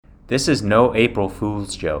This is no April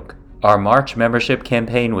Fool's joke. Our March membership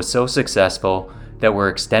campaign was so successful that we're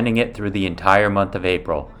extending it through the entire month of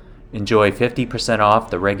April. Enjoy 50% off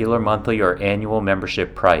the regular monthly or annual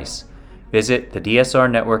membership price. Visit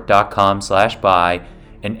thedsrnetwork.com/buy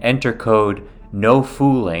and enter code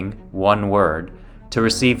NOFOOLING, one word, to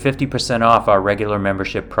receive 50% off our regular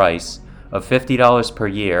membership price of $50 per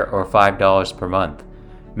year or $5 per month.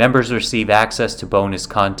 Members receive access to bonus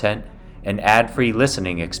content, an ad-free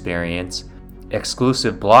listening experience,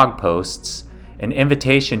 exclusive blog posts, an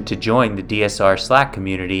invitation to join the DSR Slack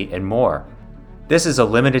community, and more. This is a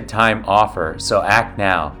limited time offer, so act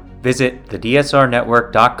now. Visit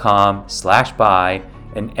thedsrnetwork.com/buy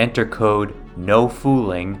and enter code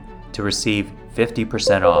NOFOOLING to receive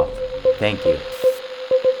 50% off. Thank you.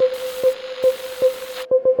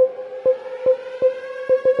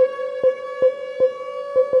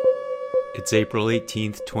 It's April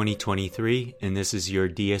 18th, 2023, and this is your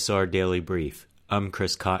DSR Daily Brief. I'm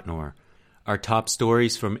Chris Cotnor. Our top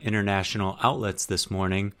stories from international outlets this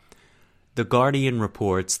morning. The Guardian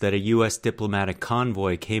reports that a U.S. diplomatic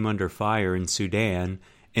convoy came under fire in Sudan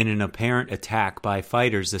in an apparent attack by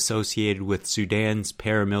fighters associated with Sudan's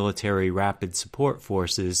paramilitary rapid support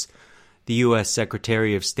forces. The U.S.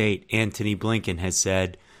 Secretary of State Antony Blinken has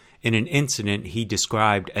said in an incident he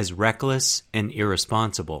described as reckless and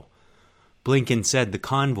irresponsible. Blinken said the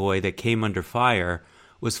convoy that came under fire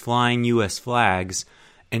was flying U.S. flags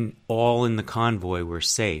and all in the convoy were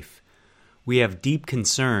safe. We have deep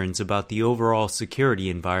concerns about the overall security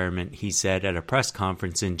environment, he said at a press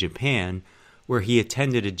conference in Japan, where he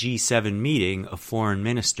attended a G7 meeting of foreign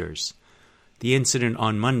ministers. The incident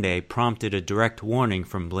on Monday prompted a direct warning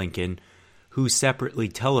from Blinken, who separately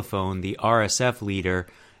telephoned the RSF leader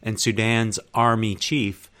and Sudan's army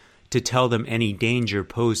chief to tell them any danger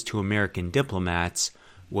posed to American diplomats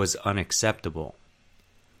was unacceptable.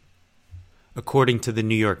 According to the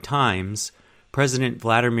New York Times, President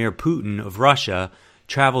Vladimir Putin of Russia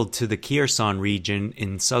traveled to the Kherson region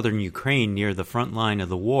in southern Ukraine near the front line of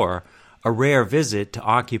the war, a rare visit to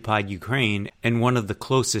occupied Ukraine and one of the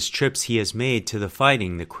closest trips he has made to the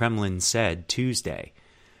fighting, the Kremlin said Tuesday.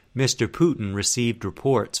 Mr. Putin received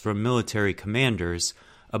reports from military commanders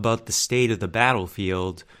about the state of the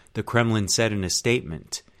battlefield, the Kremlin said in a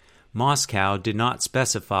statement. Moscow did not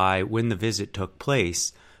specify when the visit took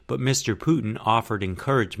place, but Mr. Putin offered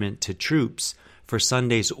encouragement to troops for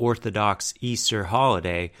Sunday's Orthodox Easter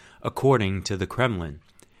holiday, according to the Kremlin.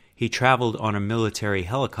 He traveled on a military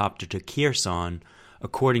helicopter to Kherson,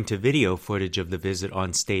 according to video footage of the visit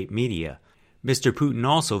on state media. Mr. Putin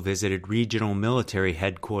also visited regional military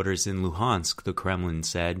headquarters in Luhansk, the Kremlin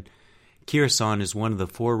said. Kherson is one of the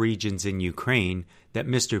 4 regions in Ukraine that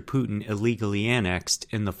Mr. Putin illegally annexed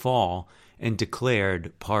in the fall and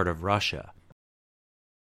declared part of Russia.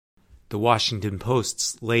 The Washington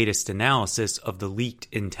Post's latest analysis of the leaked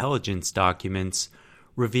intelligence documents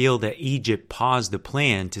revealed that Egypt paused a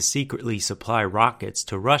plan to secretly supply rockets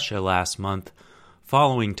to Russia last month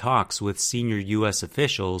following talks with senior U.S.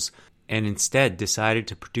 officials and instead decided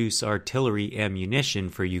to produce artillery ammunition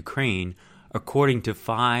for Ukraine, according to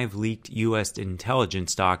 5 leaked U.S.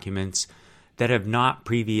 intelligence documents that have not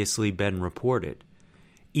previously been reported.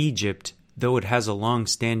 Egypt, though it has a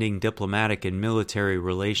long-standing diplomatic and military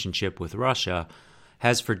relationship with Russia,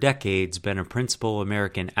 has for decades been a principal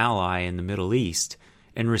American ally in the Middle East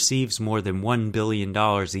and receives more than $1 billion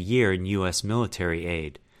a year in U.S. military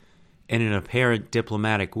aid. In an apparent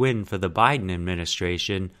diplomatic win for the Biden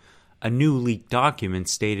administration, a new leaked document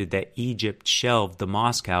stated that Egypt shelved the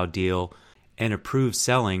Moscow deal and approved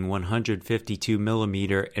selling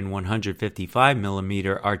 152mm and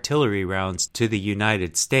 155mm artillery rounds to the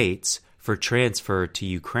United States for transfer to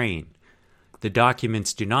Ukraine. The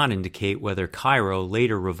documents do not indicate whether Cairo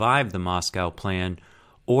later revived the Moscow plan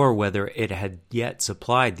or whether it had yet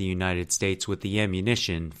supplied the United States with the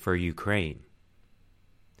ammunition for Ukraine.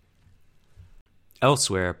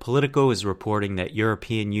 Elsewhere, Politico is reporting that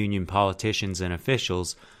European Union politicians and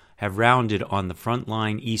officials have rounded on the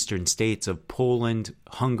frontline eastern states of Poland,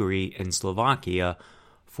 Hungary, and Slovakia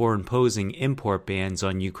for imposing import bans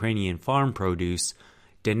on Ukrainian farm produce,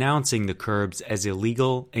 denouncing the curbs as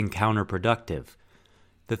illegal and counterproductive.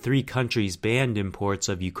 The 3 countries banned imports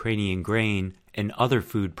of Ukrainian grain and other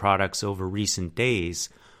food products over recent days,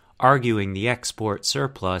 arguing the export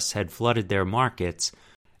surplus had flooded their markets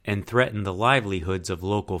and threatened the livelihoods of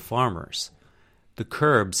local farmers. The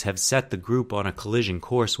curbs have set the group on a collision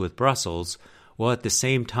course with Brussels, while at the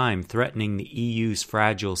same time threatening the EU's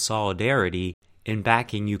fragile solidarity in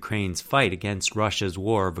backing Ukraine's fight against Russia's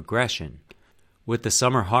war of aggression. With the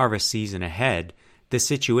summer harvest season ahead, the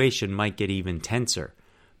situation might get even tenser.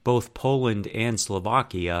 Both Poland and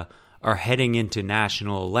Slovakia are heading into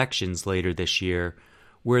national elections later this year,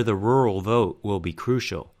 where the rural vote will be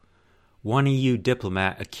crucial. One EU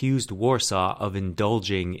diplomat accused Warsaw of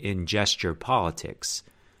indulging in gesture politics.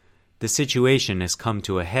 The situation has come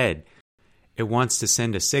to a head. It wants to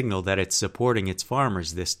send a signal that it's supporting its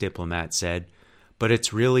farmers, this diplomat said, but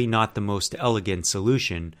it's really not the most elegant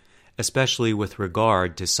solution, especially with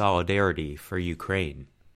regard to solidarity for Ukraine.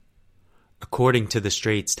 According to the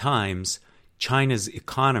Straits Times, China's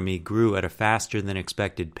economy grew at a faster than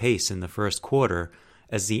expected pace in the first quarter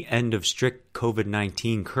as the end of strict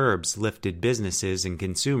COVID-19 curbs lifted businesses and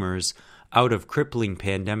consumers out of crippling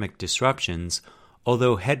pandemic disruptions,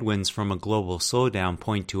 although headwinds from a global slowdown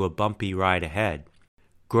point to a bumpy ride ahead.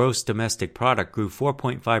 Gross domestic product grew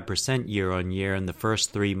 4.5% year-on-year in the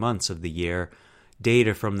first 3 months of the year,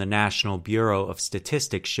 data from the National Bureau of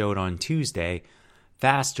Statistics showed on Tuesday,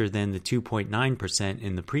 faster than the 2.9%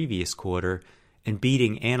 in the previous quarter and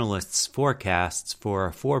beating analysts' forecasts for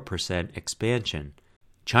a 4% expansion.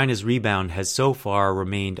 China's rebound has so far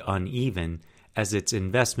remained uneven as its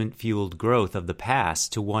investment-fueled growth of the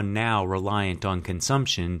past to one now reliant on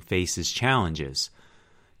consumption faces challenges.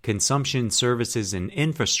 Consumption, services, and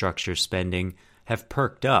infrastructure spending have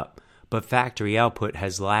perked up, but factory output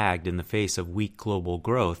has lagged in the face of weak global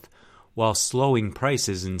growth, while slowing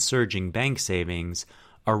prices and surging bank savings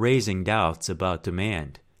are raising doubts about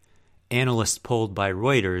demand. Analysts polled by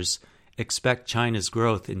Reuters expect China's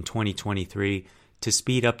growth in 2023 to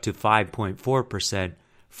speed up to 5.4%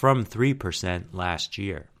 from 3% last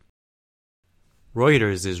year.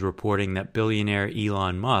 Reuters is reporting that billionaire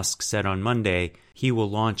Elon Musk said on Monday he will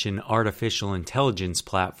launch an artificial intelligence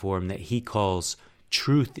platform that he calls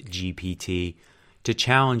Truth GPT to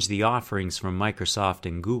challenge the offerings from Microsoft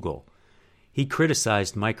and Google. He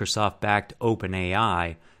criticized Microsoft-backed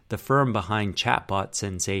OpenAI, the firm behind chatbot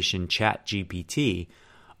sensation ChatGPT,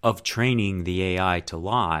 of training the AI to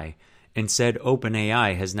lie, and said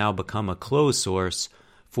OpenAI has now become a closed-source,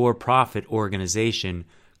 for-profit organization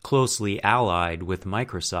closely allied with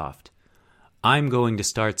Microsoft. I'm going to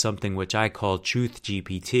start something which I call Truth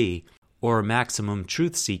GPT, or a maximum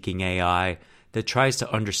truth-seeking AI that tries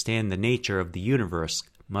to understand the nature of the universe,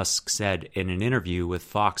 Musk said in an interview with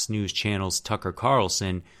Fox News Channel's Tucker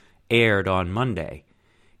Carlson, aired on Monday.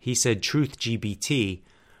 He said Truth GPT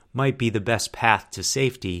might be the best path to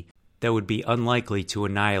safety that would be unlikely to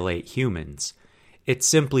annihilate humans. It's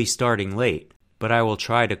simply starting late, but I will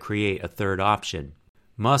try to create a third option.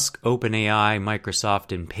 Musk, OpenAI,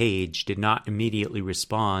 Microsoft, and Page did not immediately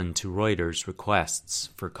respond to Reuters' requests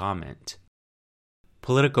for comment.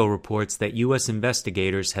 Politico reports that U.S.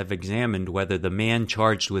 investigators have examined whether the man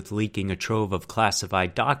charged with leaking a trove of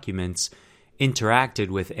classified documents interacted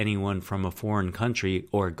with anyone from a foreign country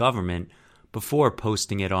or government before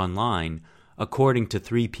posting it online, according to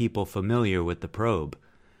 3 people familiar with the probe.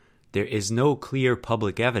 There is no clear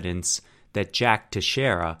public evidence that Jack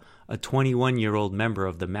Teixeira, a 21-year-old member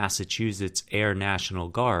of the Massachusetts Air National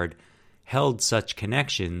Guard, held such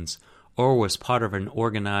connections or was part of an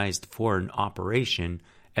organized foreign operation,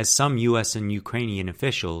 as some U.S. and Ukrainian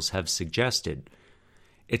officials have suggested.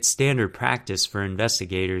 It's standard practice for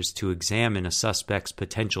investigators to examine a suspect's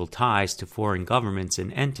potential ties to foreign governments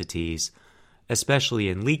and entities, especially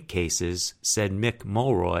in leak cases, said Mick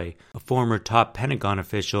Mulroy, a former top Pentagon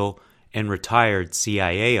official and retired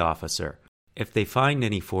CIA officer. If they find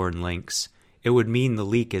any foreign links, it would mean the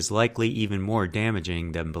leak is likely even more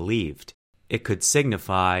damaging than believed. It could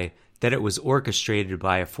signify that it was orchestrated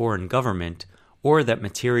by a foreign government or that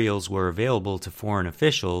materials were available to foreign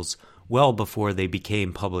officials well before they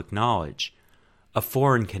became public knowledge. A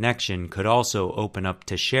foreign connection could also open up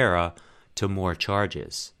Teixeira to more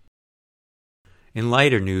charges. In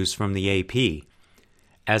lighter news from the AP,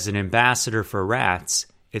 as an ambassador for rats,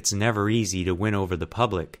 it's never easy to win over the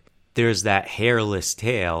public. There's that hairless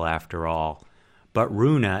tail, after all. But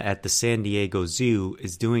Runa at the San Diego Zoo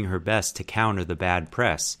is doing her best to counter the bad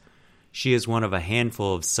press. She is one of a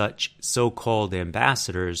handful of such so-called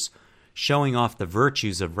ambassadors showing off the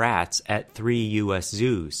virtues of rats at 3 U.S.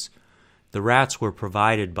 zoos. The rats were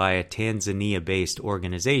provided by a Tanzania-based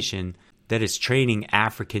organization that is training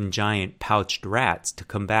African giant pouched rats to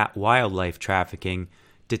combat wildlife trafficking,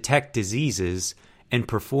 detect diseases, and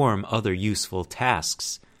perform other useful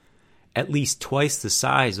tasks. At least twice the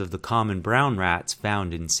size of the common brown rats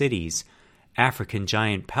found in cities, African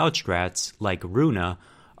giant pouched rats, like Runa,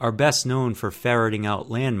 are best known for ferreting out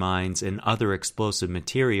landmines and other explosive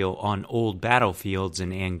material on old battlefields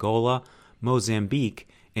in Angola, Mozambique,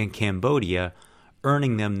 and Cambodia,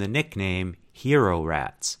 earning them the nickname hero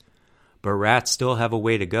rats. But rats still have a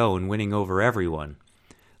way to go in winning over everyone.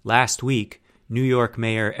 Last week, New York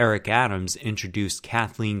Mayor Eric Adams introduced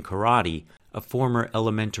Kathleen Karate, a former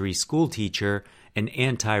elementary school teacher and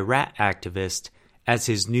anti-rat activist, as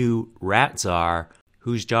his new rat czar,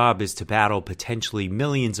 whose job is to battle potentially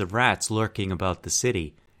millions of rats lurking about the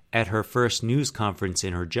city. At her first news conference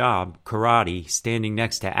in her job, Karate, standing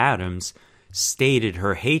next to Adams, stated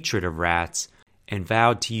her hatred of rats and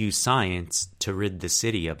vowed to use science to rid the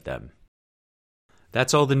city of them.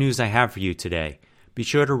 That's all the news I have for you today. Be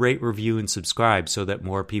sure to rate, review, and subscribe so that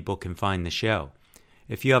more people can find the show.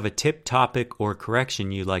 If you have a tip, topic, or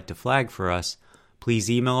correction you'd like to flag for us, please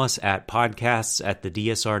email us at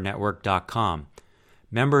podcasts@thedsrnetwork.com.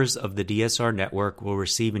 Members of the DSR Network will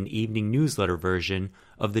receive an evening newsletter version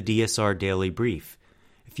of the DSR Daily Brief.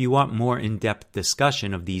 If you want more in-depth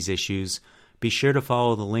discussion of these issues, be sure to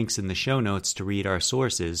follow the links in the show notes to read our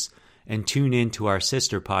sources and tune in to our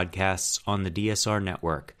sister podcasts on the DSR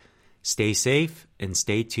Network. Stay safe and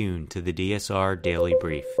stay tuned to the DSR Daily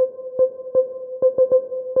Brief.